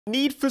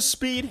Need for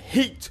Speed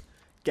Heat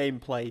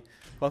gameplay.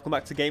 Welcome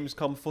back to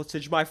Gamescom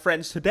footage, my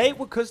friends. Today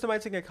we're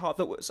customizing a car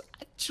that was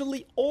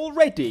actually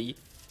already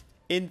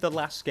in the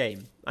last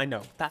game. I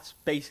know, that's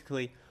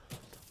basically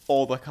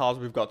all the cars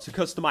we've got to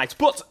customize.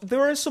 But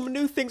there are some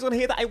new things on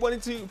here that I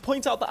wanted to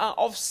point out that are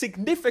of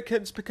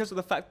significance because of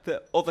the fact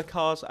that other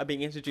cars are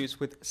being introduced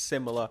with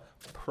similar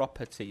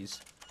properties.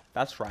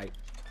 That's right,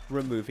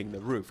 removing the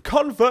roof.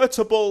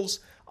 Convertibles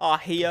are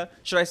here.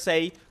 Should I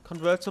say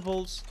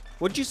convertibles?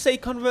 Would you say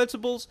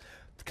convertibles?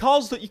 The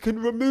cars that you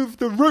can remove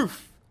the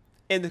roof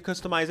in the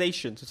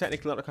customization. So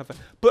technically not a convert,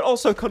 but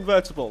also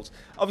convertibles.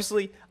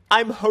 Obviously,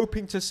 I'm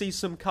hoping to see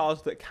some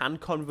cars that can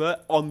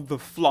convert on the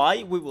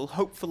fly. We will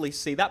hopefully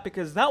see that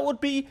because that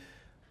would be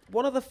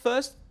one of the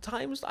first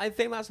times I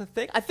think that's a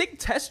thing. I think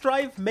Test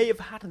Drive may have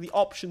had the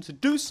option to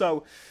do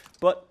so,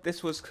 but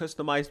this was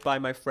customized by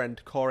my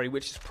friend Corey,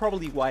 which is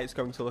probably why it's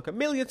going to look a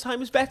million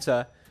times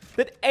better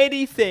than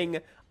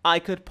anything I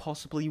could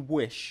possibly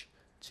wish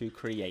to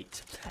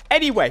create.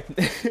 Anyway,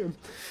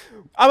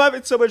 I'm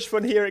having so much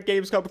fun here at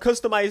Gamescom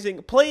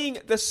customizing, playing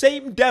the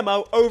same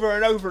demo over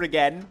and over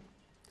again.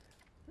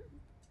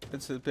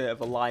 It's a bit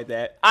of a lie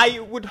there. I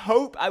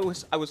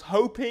was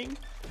hoping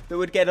that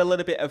we'd get a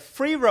little bit of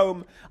free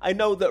roam. I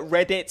know that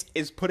Reddit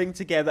is putting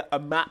together a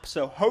map,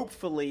 so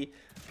hopefully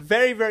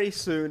very, very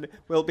soon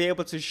we'll be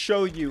able to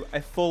show you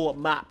a full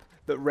map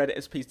that Reddit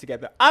has pieced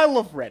together. I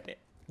love Reddit.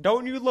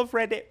 Don't you love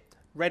Reddit?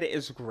 Reddit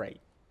is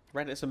great.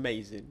 Reddit's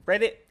amazing.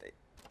 Reddit,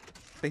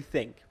 they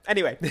think.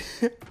 Anyway,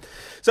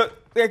 so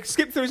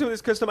skip through some of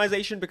this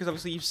customization because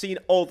obviously you've seen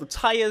all the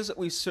tires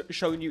we've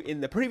shown you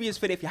in the previous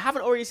video. If you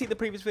haven't already seen the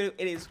previous video,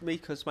 it is me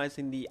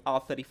customizing the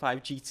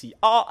R35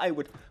 GTR. I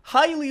would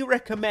highly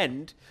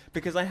recommend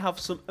because I have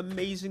some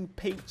amazing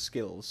paint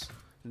skills.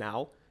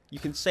 Now, you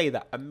can say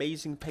that,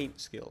 amazing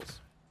paint skills.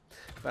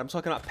 But I'm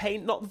talking about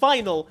paint, not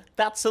vinyl.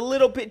 That's a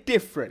little bit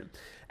different.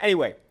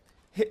 Anyway,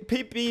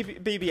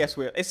 BBS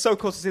wheel. It's so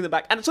cool to see in the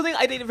back. And something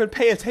I didn't even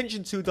pay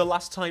attention to the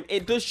last time,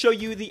 it does show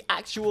you the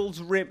actual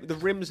the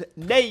rim's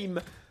name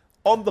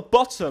on the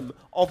bottom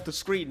of the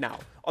screen now.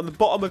 On the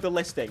bottom of the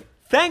listing.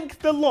 Thank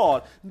the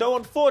Lord. No,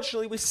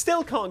 unfortunately, we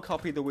still can't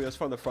copy the wheels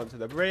from the front to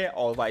the rear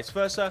or vice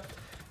versa.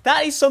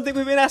 That is something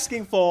we've been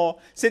asking for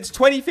since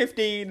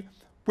 2015.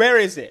 Where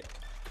is it?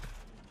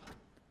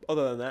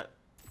 Other than that,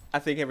 I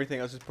think everything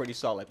else is pretty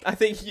solid. I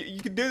think you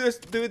can do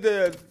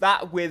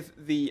that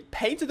with the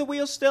paint of the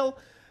wheels still.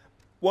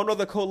 One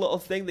other cool little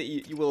thing that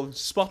you will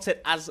spot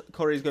it as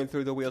Corey is going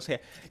through the wheels here.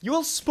 You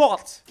will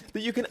spot that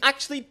you can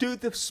actually do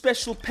the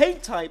special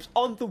paint types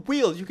on the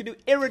wheels. You can do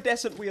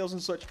iridescent wheels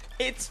and such.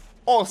 It's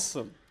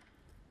awesome.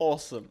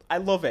 Awesome. I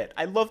love it.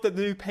 I love the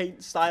new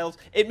paint styles.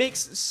 It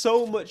makes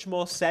so much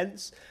more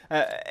sense.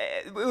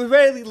 We were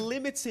very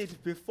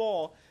limited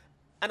before,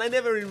 and I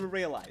never even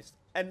realized.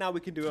 And now we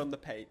can do it on the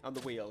paint, on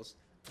the wheels,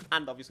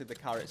 and obviously the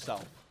car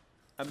itself.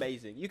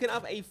 Amazing. You can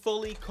have a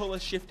fully color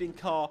shifting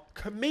car,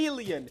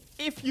 chameleon,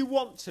 if you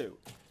want to.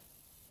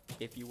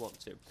 If you want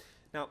to.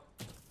 Now,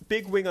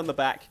 big wing on the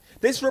back.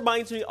 This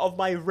reminds me of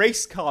my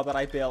race car that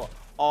I built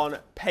on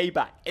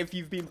Payback. If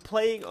you've been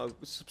playing or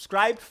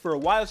subscribed for a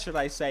while, should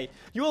I say,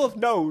 you will have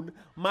known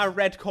my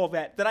red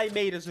Corvette that I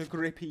made as a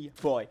grippy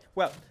boy.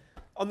 Well,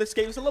 on this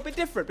game it's a little bit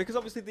different because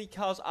obviously the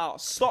cars are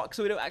stock,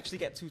 so we don't actually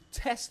get to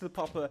test the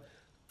proper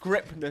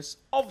gripness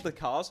of the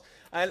cars.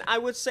 And I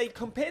would say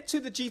compared to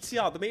the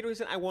GTR, the main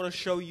reason I want to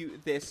show you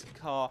this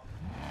car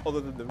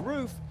other than the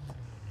roof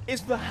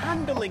is the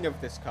handling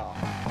of this car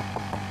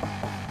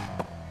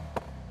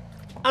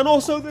and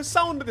also the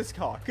sound of this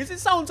car, because it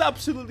sounds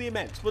absolutely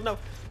immense. But no,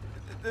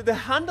 the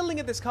handling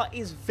of this car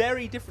is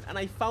very different, and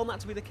I found that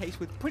to be the case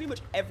with pretty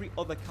much every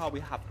other car we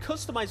have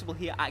customizable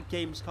here at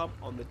Gamescom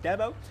on the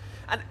demo.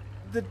 And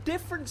the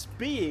difference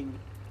being,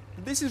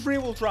 this is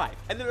rear-wheel drive,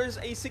 and there is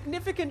a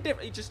significant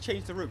difference. You just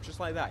changed the roof, just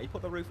like that. You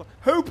put the roof on.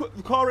 Who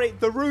put, Corey,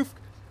 the roof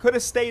could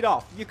have stayed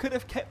off. You could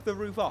have kept the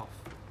roof off.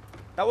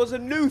 That was a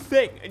new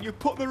thing, and you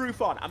put the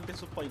roof on. I'm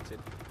disappointed.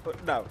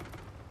 But no,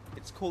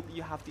 it's cool that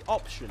you have the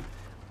option.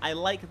 I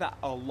like that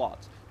a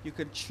lot. You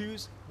can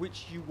choose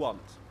which you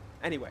want.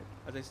 Anyway,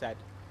 as I said,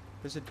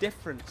 there's a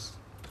difference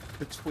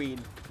between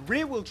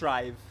rear-wheel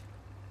drive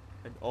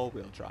and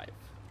all-wheel drive.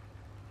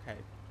 Okay,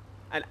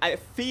 and I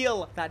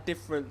feel that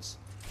difference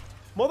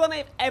more than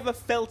I've ever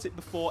felt it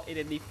before in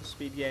a Need for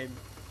Speed game.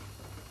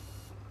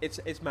 It's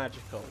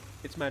magical.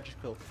 It's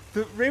magical.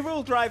 The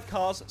rear-wheel drive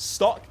cars,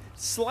 stock,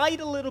 slide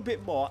a little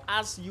bit more,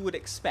 as you would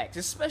expect,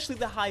 especially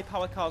the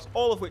high-power cars,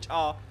 all of which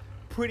are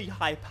pretty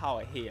high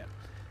power here.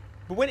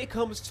 But when it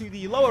comes to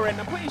the lower end,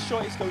 I'm pretty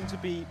sure it's going to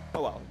be,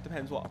 oh well, it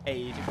depends what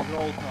age. If it's an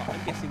old car,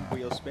 I'm guessing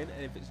wheel spin,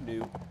 and if it's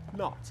new,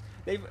 not.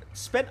 They've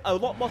spent a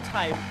lot more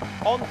time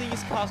on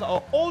these cars that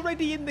are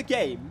already in the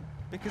game,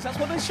 because that's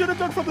what they should have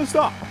done from the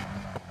start.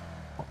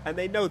 And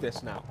they know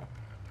this now.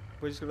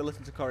 We're just going to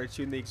listen to Corey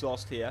tune the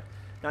exhaust here.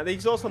 Now, the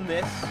exhaust on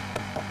this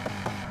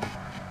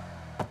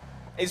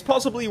is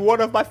possibly one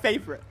of my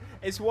favorite.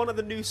 It's one of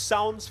the new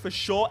sounds for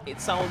sure.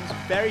 It sounds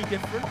very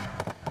different.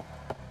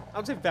 I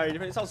would say very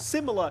different. It sounds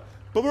similar,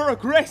 but more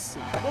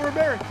aggressive, more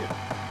American.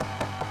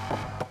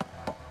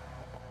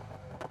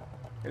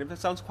 And it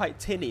sounds quite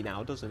tinny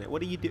now, doesn't it?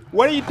 What are you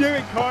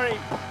doing, Corey?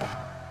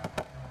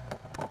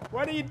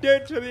 What are you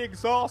doing to the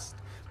exhaust?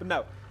 But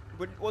no,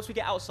 once we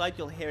get outside,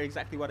 you'll hear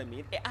exactly what I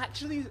mean. It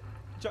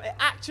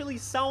actually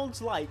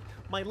sounds like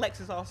my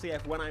Lexus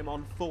RCF when I'm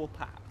on full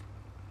pap.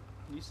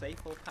 Can you say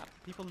full pap?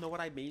 People know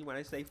what I mean when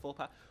I say full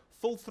pap.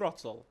 Full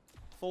throttle,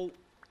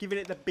 giving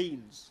it the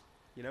beans,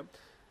 you know.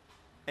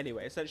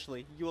 Anyway,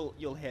 essentially,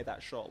 you'll hear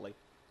that shortly.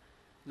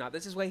 Now,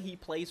 this is where he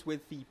plays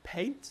with the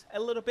paint a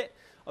little bit.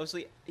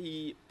 Obviously,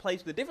 he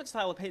plays with a different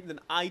style of paint than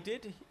I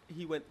did.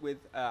 He went with,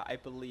 I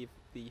believe,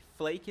 the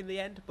flake in the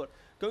end. But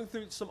going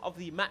through some of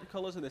the matte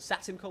colours and the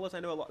satin colours,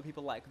 I know a lot of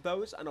people like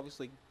those. And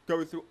obviously,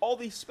 going through all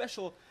these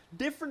special,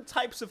 different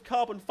types of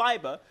carbon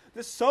fibre.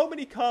 There's so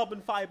many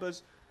carbon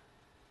fibres.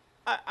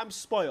 I'm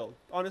spoiled.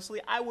 Honestly,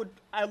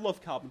 I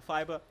love carbon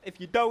fibre. If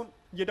you don't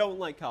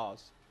like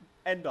cars.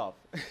 End of.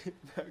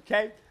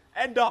 Okay?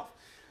 End of.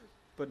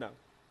 But no.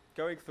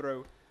 Going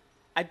through,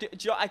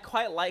 I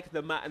quite like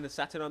the matte and the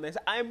satin on this.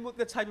 I'm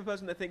the type of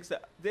person that thinks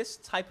that this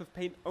type of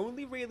paint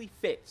only really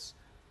fits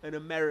an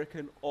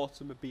American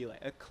automobile,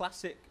 a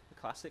classic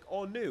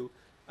or new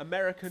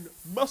American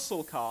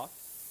muscle car.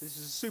 This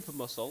is a super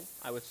muscle,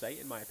 I would say,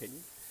 in my opinion.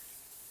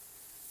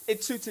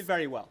 It suits it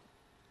very well.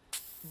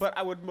 But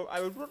I would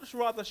much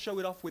rather show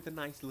it off with a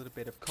nice little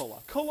bit of colour.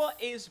 Colour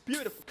is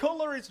beautiful.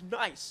 Colour is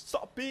nice.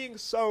 Stop being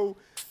so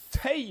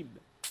tame.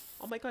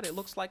 Oh my god, it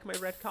looks like my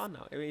red car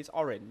now. I mean, it's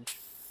orange,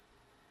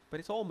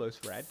 but it's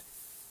almost red.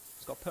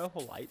 It's got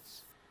purple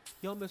lights.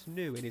 He almost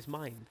knew in his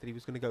mind that he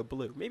was going to go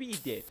blue. Maybe he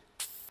did.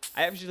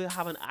 I actually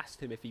haven't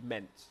asked him if he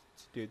meant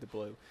to do the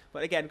blue.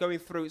 But again, going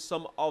through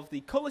some of the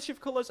colour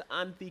shift colours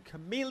and the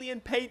chameleon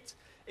paint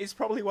is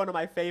probably one of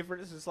my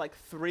favourites. It's like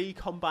 3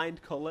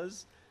 combined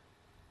colours.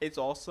 It's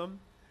awesome.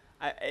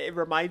 It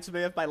reminds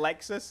me of my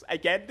Lexus.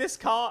 Again, this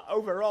car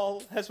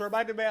overall has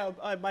reminded me of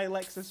my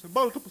Lexus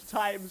multiple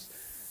times.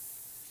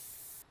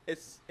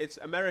 It's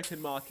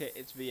American market,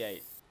 it's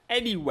V8.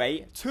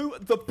 Anyway, to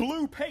the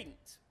blue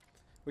paint,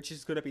 which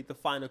is going to be the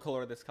final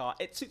colour of this car.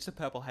 It suits the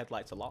purple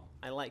headlights a lot.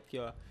 I like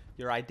your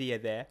idea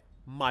there,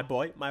 my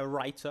boy, my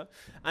writer.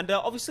 And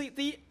obviously,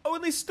 the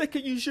only sticker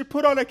you should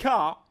put on a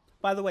car,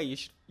 by the way,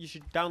 you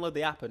should download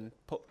the app and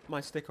put my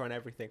sticker on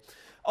everything.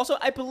 Also,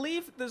 I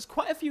believe there's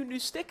quite a few new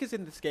stickers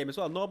in this game as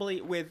well.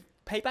 Normally, with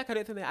Payback, I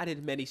don't think they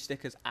added many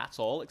stickers at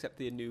all, except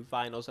the new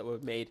vinyls that were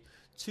made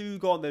to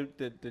go on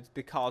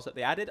the cars that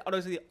they added. And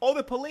obviously, all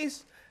the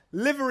police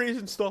liveries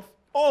and stuff,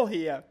 all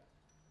here.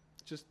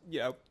 Just, you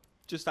know,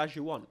 just as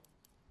you want.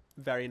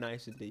 Very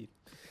nice indeed.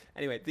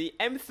 Anyway, the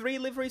M3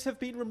 liveries have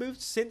been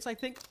removed since, I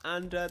think,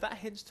 and that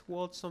hints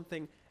towards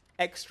something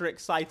extra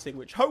exciting,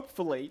 which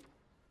hopefully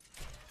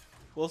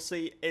we'll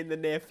see in the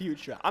near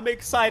future. I'm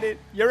excited.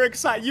 You're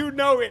excited. You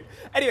know it.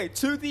 Anyway,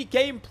 to the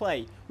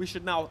gameplay, we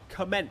should now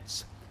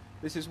commence.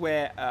 This is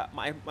where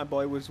my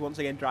boy was once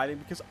again driving,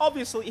 because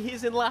obviously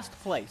he's in last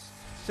place.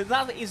 So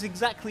that is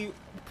exactly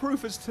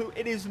proof as to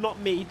it is not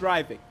me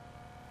driving.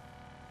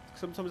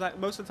 Sometimes,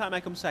 most of the time I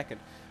come second.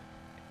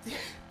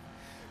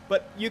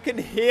 But you can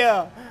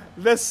hear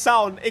the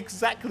sound,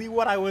 exactly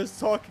what I was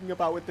talking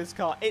about with this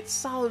car. It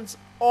sounds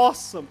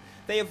awesome.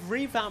 They have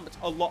revamped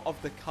a lot of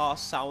the car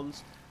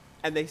sounds,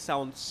 and they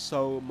sound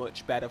so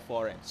much better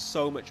for it.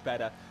 So much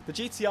better. The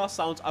GTR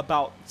sounds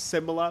about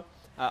similar.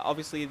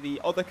 Obviously,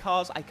 the other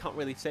cars, I can't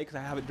really say because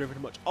I haven't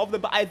driven much of them.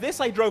 But this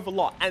I drove a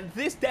lot, and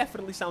this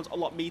definitely sounds a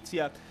lot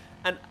meatier.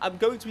 And I'm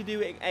going to be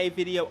doing a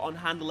video on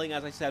handling,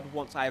 as I said,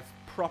 once I've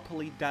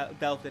properly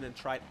delved in and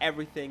tried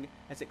everything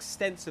as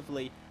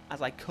extensively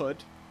as I could.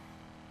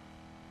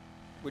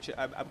 Which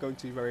I'm going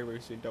to very, very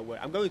soon, don't worry.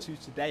 I'm going to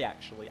today,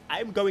 actually.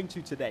 I'm going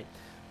to today.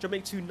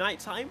 Jumping to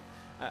nighttime,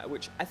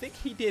 which I think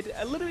he did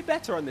a little bit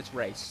better on this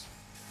race,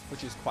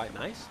 which is quite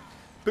nice.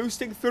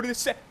 Boosting through the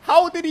set.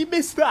 How did he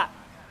miss that?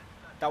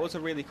 That was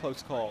a really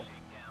close call.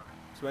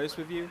 To be honest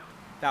with you,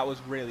 that was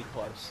really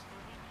close.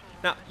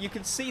 Now, you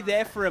can see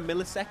there for a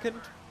millisecond,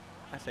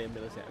 I say a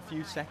millisecond, a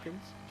few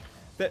seconds,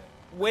 that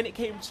when it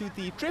came to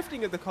the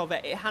drifting of the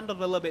Corvette, it handled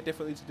a little bit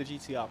differently to the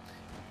GTR.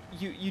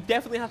 You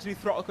definitely have to do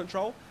throttle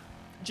control.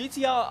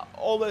 GTR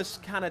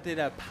almost kind of did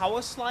a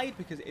power slide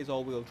because it is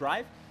all-wheel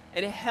drive,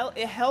 and it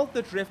held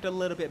the drift a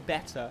little bit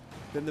better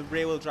than the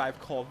rear-wheel drive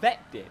Corvette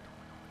did.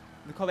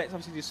 The Corvette's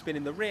obviously just spin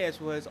in the rears,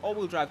 whereas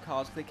all-wheel drive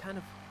cars, they kind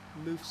of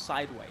move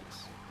sideways.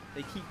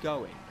 They keep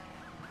going.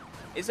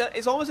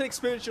 It's almost an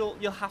experience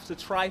you'll have to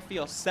try for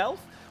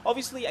yourself.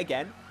 Obviously,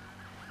 again,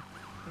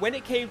 when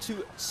it came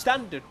to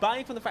standard,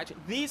 buying from the factory,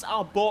 these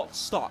are bought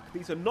stock.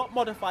 These are not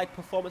modified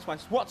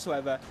performance-wise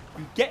whatsoever.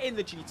 You get in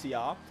the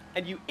GTR,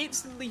 and you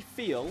instantly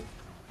feel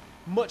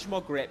much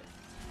more grip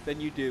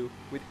than you do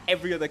with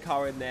every other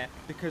car in there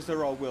because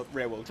they're all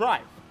rear-wheel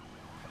drive.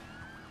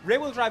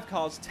 Rear-wheel drive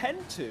cars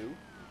tend to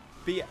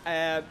be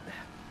a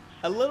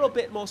little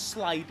bit more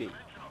slidey.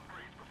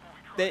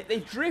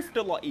 They drift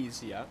a lot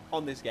easier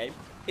on this game.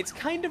 It's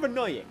kind of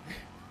annoying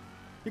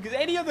because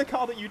any other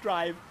car that you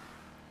drive,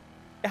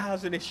 it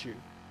has an issue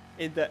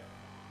in that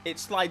it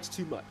slides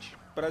too much.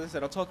 But as I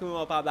said, I'll talk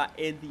more about that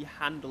in the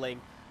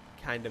handling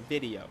kind of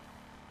video.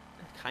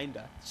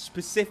 Kinda.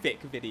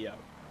 Specific video.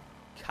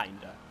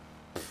 Kinda.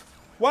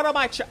 What am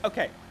I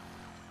okay.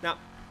 Now,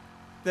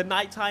 the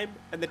nighttime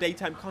and the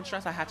daytime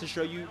contrast, I had to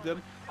show you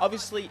them.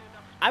 Obviously,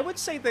 I would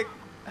say that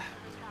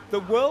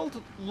the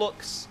world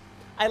looks...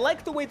 I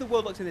like the way the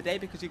world looks in the day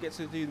because you get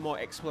to do more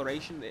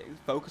exploration,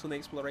 focus on the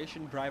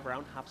exploration, drive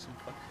around, have some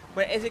fun.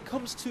 But as it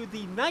comes to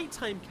the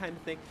nighttime kind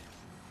of thing,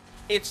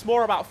 it's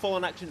more about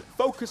full-on action.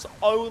 Focus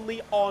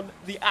only on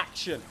the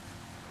action.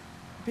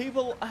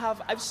 People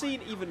have... I've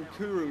seen even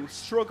Kuru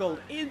struggle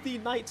in the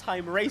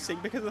nighttime racing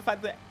because of the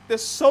fact that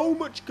there's so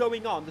much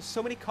going on. There's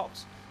so many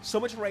cops, so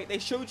much race. They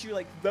showed you,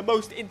 like, the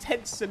most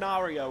intense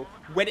scenario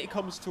when it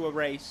comes to a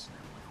race.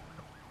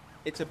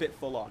 It's a bit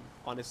full-on,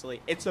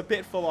 honestly. It's a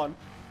bit full-on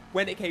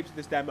when it came to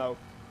this demo.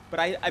 But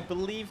I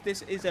believe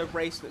this is a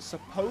race that's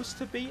supposed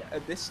to be,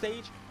 at this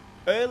stage,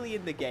 early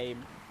in the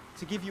game,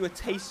 to give you a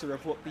taster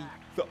of what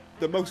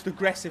the most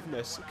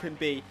aggressiveness can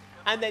be.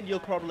 And then you'll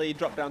probably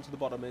drop down to the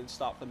bottom and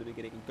start from the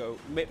beginning and go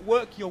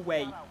work your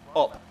way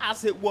up,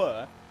 as it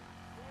were,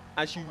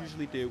 as you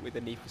usually do with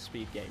a Need for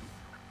Speed game.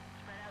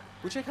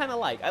 Which I kind of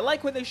like. I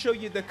like when they show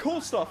you the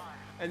cool stuff,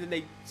 and then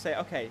they say,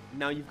 okay,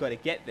 now you've got to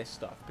get this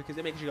stuff. Because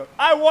it makes you go,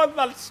 I want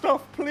that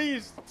stuff,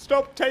 please!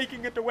 Stop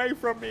taking it away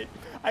from me!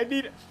 I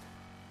need it!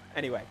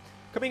 Anyway,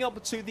 coming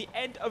up to the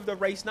end of the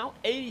race now,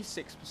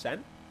 86%.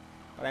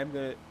 But I'm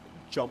going to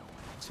jump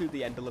to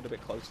the end a little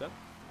bit closer.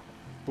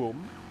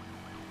 Boom.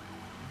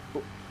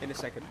 In a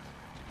second,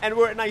 and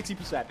we're at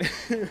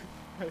 90%.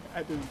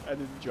 I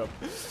didn't jump.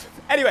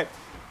 Anyway,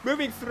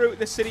 moving through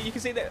the city, you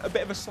can see that a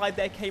bit of a slide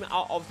there came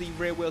out of the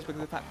rear wheels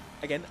because of the fact,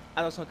 again,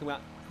 as I was talking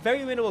about,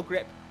 very minimal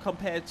grip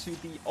compared to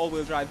the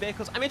all-wheel drive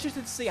vehicles. I'm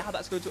interested to see how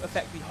that's going to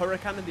affect the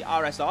Huracan and the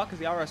RSR, because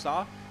the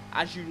RSR,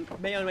 as you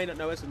may or may not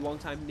know as a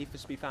long-time Need for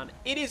Speed fan,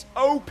 it is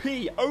OP,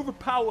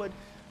 overpowered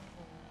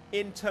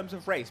in terms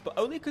of race, but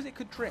only because it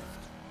could drift.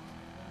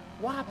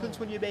 What happens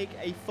when you make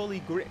a fully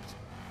gripped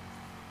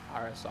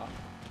RSR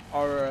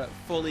or a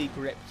fully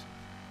gripped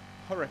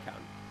Huracan?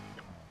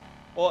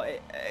 Or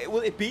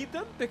will it beat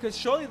them? Because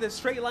surely the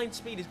straight line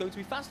speed is going to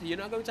be faster. You're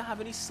not going to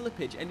have any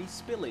slippage, any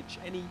spillage,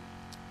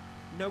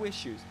 no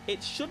issues.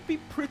 It should be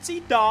pretty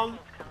darn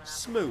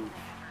smooth.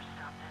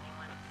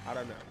 I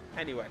don't know.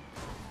 Anyway,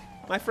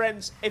 my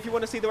friends, if you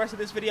want to see the rest of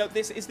this video,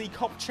 this is the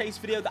cop chase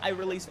video that I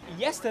released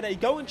yesterday.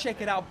 Go and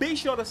check it out. Be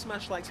sure to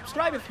smash like,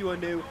 subscribe if you are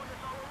new,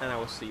 and I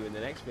will see you in the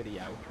next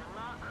video.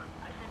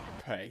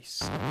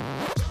 Peace.